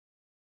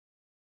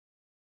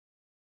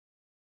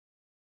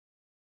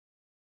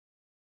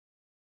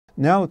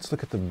Now let's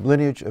look at the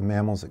lineage of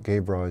mammals that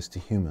gave rise to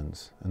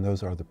humans, and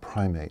those are the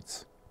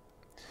primates.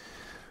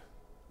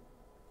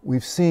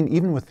 We've seen,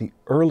 even with the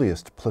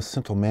earliest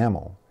placental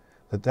mammal,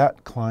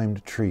 that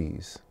climbed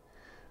trees.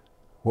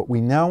 What we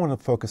now want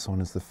to focus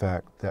on is the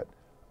fact that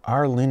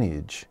our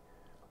lineage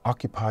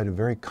occupied a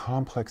very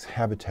complex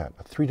habitat,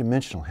 a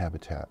three-dimensional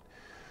habitat.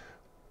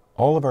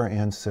 All of our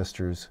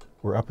ancestors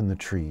were up in the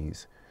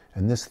trees,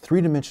 and this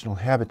three-dimensional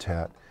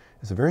habitat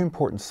is a very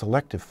important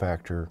selective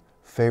factor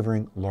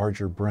favoring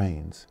larger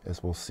brains,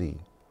 as we'll see.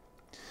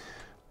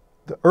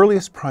 The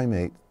earliest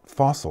primate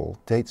fossil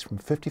dates from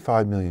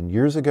 55 million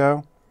years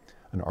ago.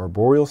 An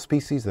arboreal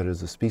species, that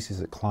is a species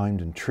that climbed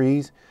in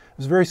trees. It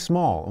was very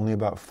small, only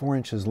about 4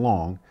 inches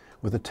long,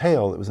 with a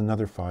tail that was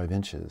another 5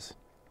 inches.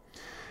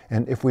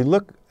 And if we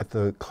look at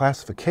the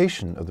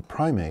classification of the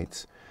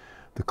primates,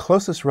 the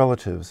closest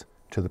relatives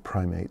to the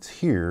primates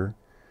here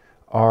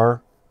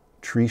are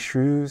tree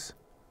shrews,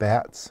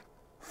 bats,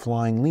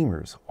 flying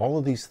lemurs. All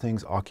of these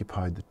things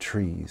occupied the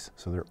trees,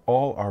 so they're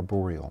all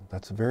arboreal.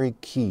 That's very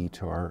key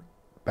to our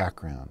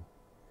background.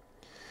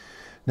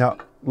 Now,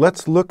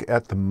 let's look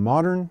at the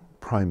modern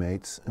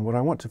primates, and what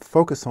I want to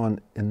focus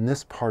on in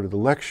this part of the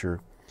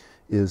lecture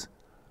is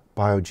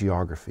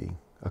biogeography,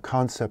 a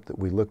concept that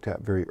we looked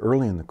at very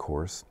early in the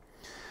course.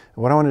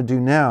 And what I want to do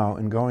now,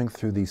 in going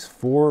through these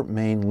 4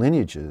 main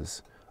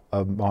lineages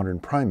of modern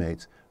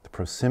primates, the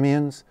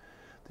prosimians,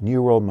 the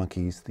New World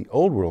monkeys, the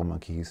Old World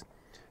monkeys,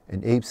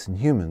 and apes and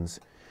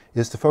humans,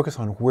 is to focus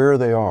on where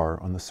they are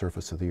on the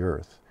surface of the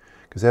earth.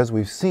 Because as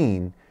we've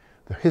seen,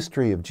 the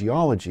history of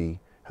geology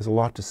has a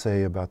lot to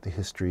say about the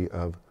history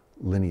of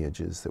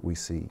lineages that we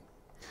see.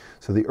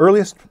 So the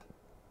earliest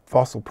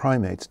fossil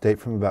primates date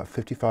from about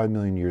 55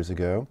 million years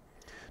ago,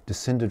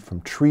 descended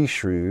from tree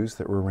shrews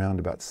that were around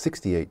about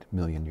 68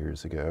 million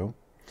years ago.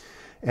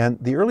 And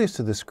the earliest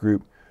of this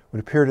group would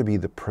appear to be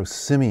the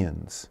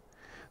prosimians.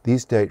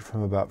 These date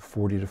from about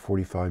 40 to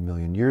 45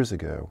 million years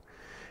ago.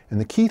 And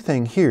the key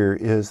thing here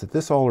is that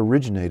this all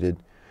originated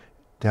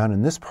down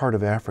in this part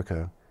of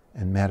Africa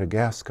and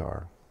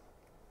Madagascar.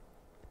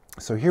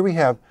 So here we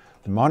have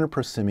the modern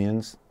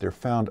prosimians. They're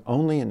found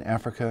only in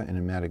Africa and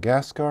in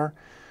Madagascar.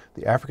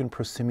 The African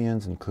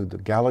prosimians include the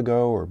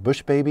galago or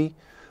bush baby,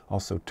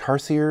 also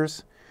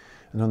tarsiers.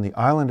 And on the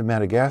island of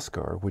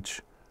Madagascar,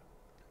 which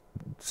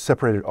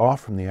separated off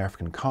from the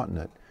African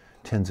continent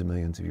tens of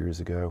millions of years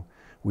ago,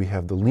 we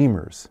have the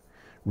lemurs,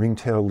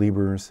 ring-tailed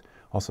lemurs,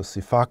 also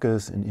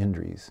sifakas and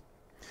indries.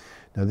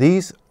 Now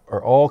these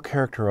are all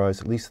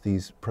characterized, at least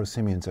these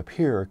prosimians up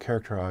here, are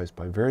characterized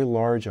by very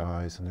large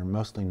eyes, and they're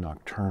mostly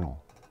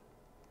nocturnal.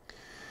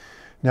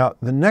 Now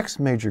the next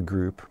major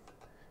group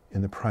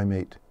in the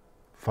primate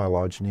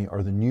phylogeny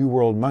are the New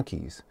World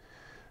monkeys.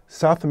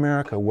 South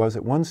America was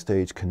at one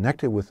stage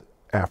connected with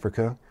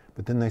Africa,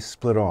 but then they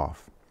split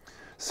off.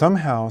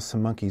 Somehow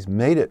some monkeys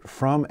made it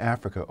from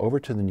Africa over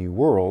to the New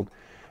World,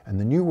 and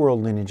the New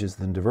World lineages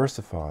then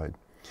diversified.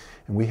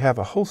 And we have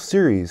a whole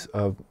series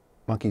of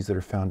monkeys that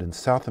are found in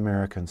South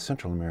America and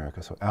Central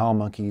America. So owl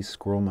monkeys,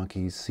 squirrel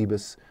monkeys,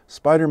 cebus,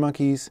 spider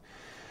monkeys,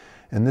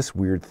 and this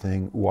weird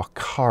thing,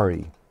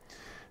 wakari.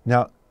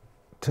 Now,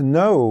 to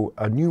know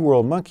a New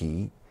World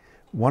monkey,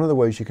 one of the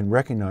ways you can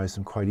recognize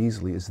them quite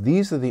easily is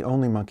these are the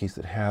only monkeys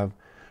that have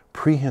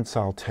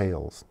prehensile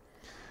tails.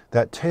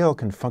 That tail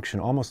can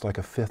function almost like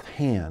a fifth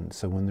hand.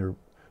 So when they're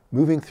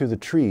moving through the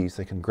trees,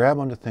 they can grab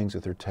onto things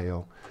with their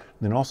tail, and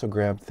then also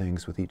grab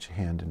things with each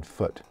hand and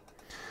foot.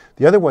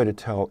 The other way to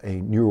tell a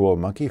New World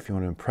monkey, if you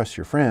want to impress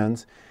your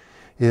friends,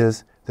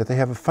 is that they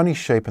have a funny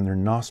shape in their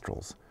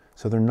nostrils.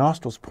 So their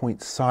nostrils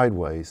point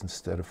sideways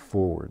instead of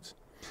forwards.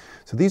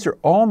 So these are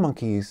all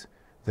monkeys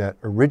that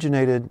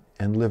originated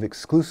and live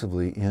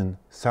exclusively in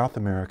South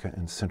America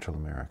and Central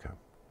America.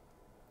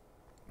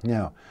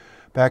 Now,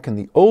 back in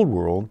the Old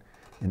World,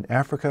 in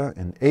Africa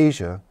and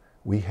Asia,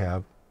 we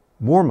have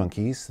more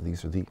monkeys.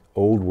 These are the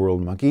Old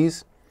World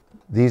monkeys.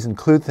 These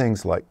include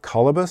things like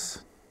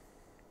colobus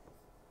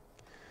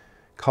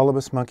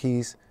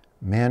monkeys,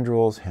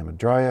 mandrills,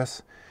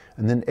 hamadryas,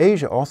 and then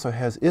Asia also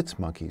has its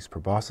monkeys,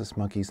 proboscis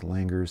monkeys,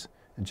 langurs,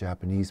 and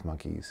Japanese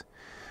monkeys.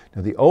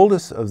 Now the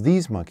oldest of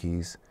these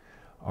monkeys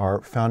are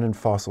found in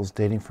fossils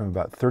dating from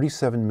about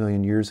 37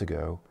 million years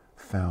ago,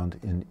 found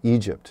in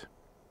Egypt.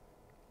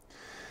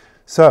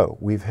 So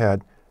we've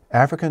had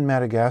Africa and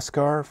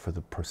Madagascar for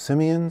the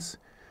prosimians,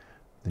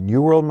 the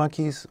New World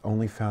monkeys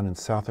only found in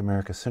South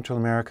America, Central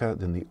America,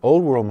 then the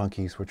Old World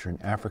monkeys, which are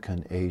in Africa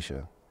and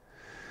Asia.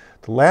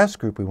 The last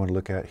group we want to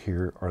look at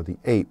here are the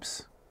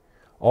apes,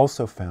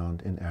 also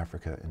found in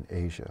Africa and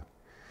Asia.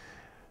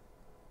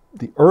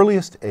 The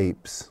earliest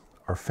apes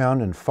are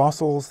found in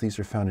fossils. These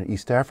are found in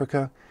East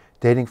Africa,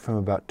 dating from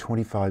about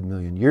 25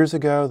 million years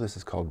ago. This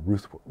is called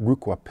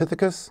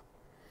Rukwapithecus.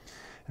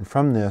 And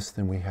from this,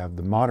 then we have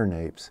the modern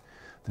apes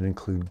that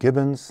include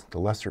gibbons, the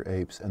lesser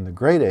apes, and the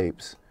great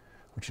apes,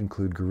 which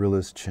include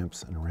gorillas,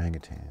 chimps, and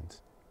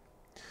orangutans.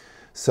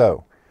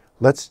 So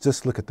let's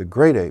just look at the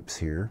great apes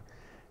here.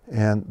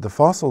 And the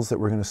fossils that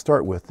we're going to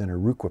start with then are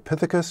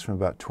Rukwapithecus from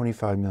about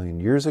 25 million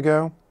years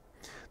ago.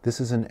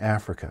 This is in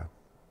Africa.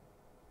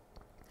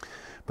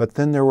 But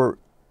then there were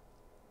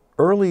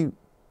early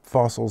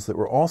fossils that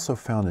were also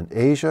found in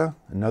Asia,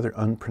 another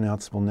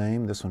unpronounceable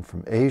name, this one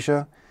from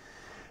Asia,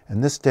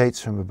 and this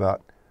dates from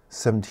about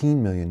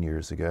 17 million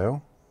years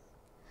ago.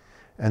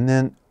 And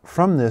then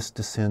from this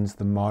descends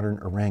the modern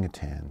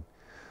orangutan.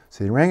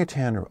 So the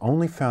orangutan are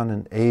only found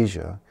in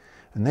Asia,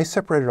 and they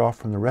separated off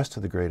from the rest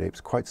of the great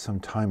apes quite some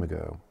time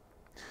ago.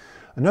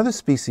 Another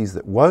species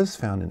that was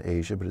found in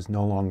Asia but is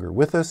no longer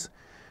with us,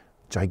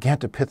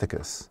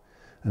 Gigantopithecus,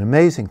 an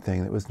amazing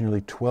thing that was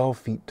nearly 12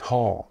 feet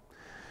tall.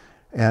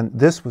 And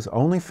this was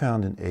only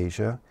found in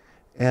Asia,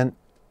 and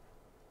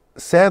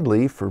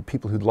sadly, for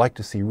people who'd like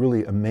to see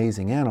really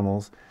amazing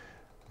animals,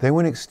 they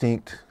went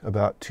extinct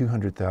about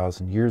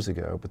 200,000 years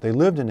ago, but they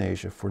lived in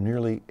Asia for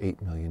nearly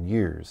 8 million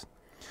years.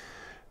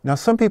 Now,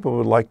 some people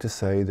would like to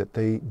say that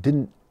they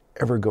didn't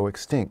ever go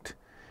extinct,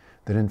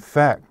 that in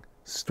fact,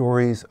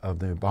 stories of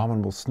the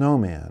abominable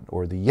snowman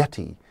or the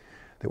Yeti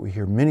that we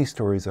hear many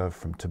stories of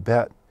from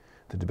Tibet,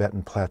 the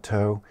Tibetan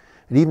Plateau,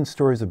 and even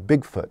stories of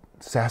Bigfoot,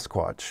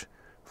 Sasquatch,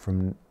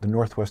 from the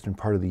northwestern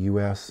part of the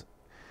US.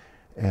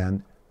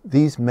 And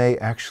these may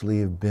actually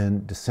have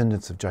been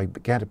descendants of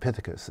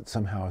Gigantopithecus that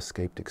somehow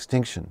escaped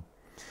extinction.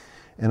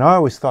 And I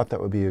always thought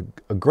that would be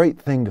a great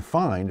thing to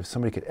find if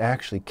somebody could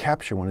actually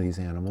capture one of these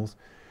animals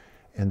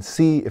and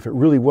see if it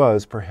really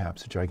was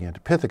perhaps a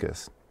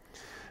Gigantopithecus.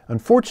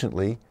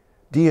 Unfortunately,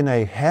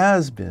 DNA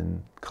has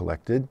been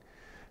collected,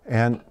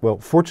 and well,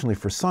 fortunately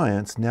for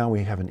science, now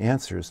we have an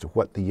answer as to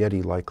what the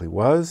Yeti likely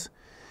was,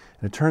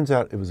 and it turns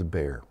out it was a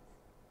bear.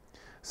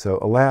 So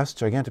alas,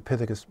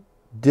 Gigantopithecus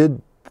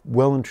did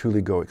well and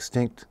truly go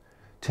extinct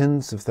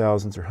tens of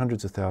thousands or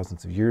hundreds of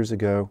thousands of years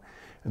ago,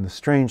 and the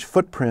strange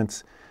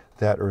footprints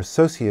that are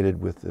associated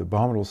with the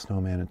abominable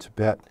snowman in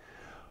Tibet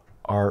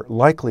are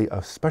likely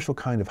a special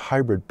kind of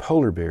hybrid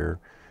polar bear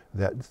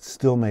that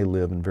still may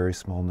live in very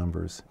small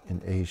numbers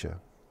in Asia.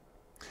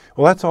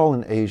 Well, that's all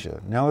in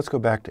Asia. Now let's go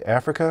back to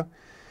Africa,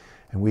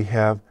 and we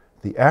have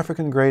the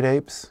African great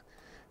apes,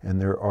 and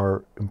there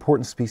are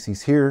important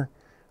species here,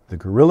 the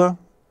gorilla,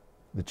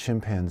 the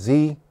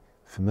chimpanzee,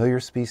 familiar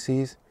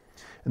species,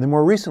 and then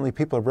more recently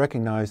people have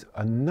recognized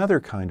another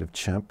kind of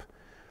chimp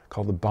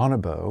called the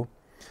bonobo.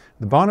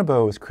 The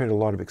bonobo has created a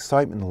lot of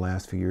excitement in the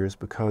last few years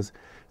because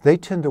they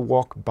tend to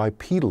walk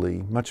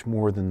bipedally much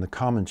more than the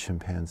common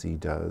chimpanzee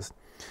does.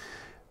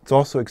 It's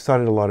also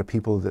excited a lot of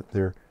people that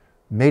their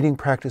mating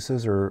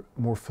practices are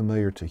more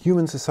familiar to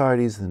human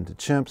societies than to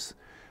chimps.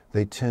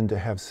 They tend to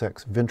have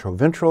sex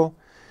ventro-ventral,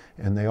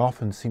 and they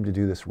often seem to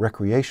do this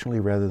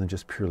recreationally rather than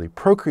just purely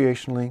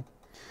procreationally.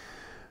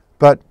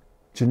 But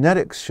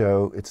genetics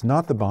show it's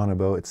not the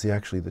bonobo, it's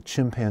actually the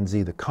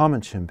chimpanzee, the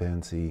common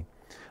chimpanzee,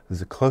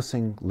 is a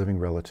closing living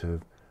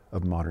relative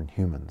of modern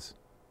humans.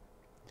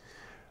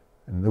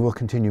 And then we'll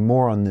continue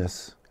more on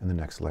this in the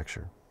next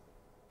lecture.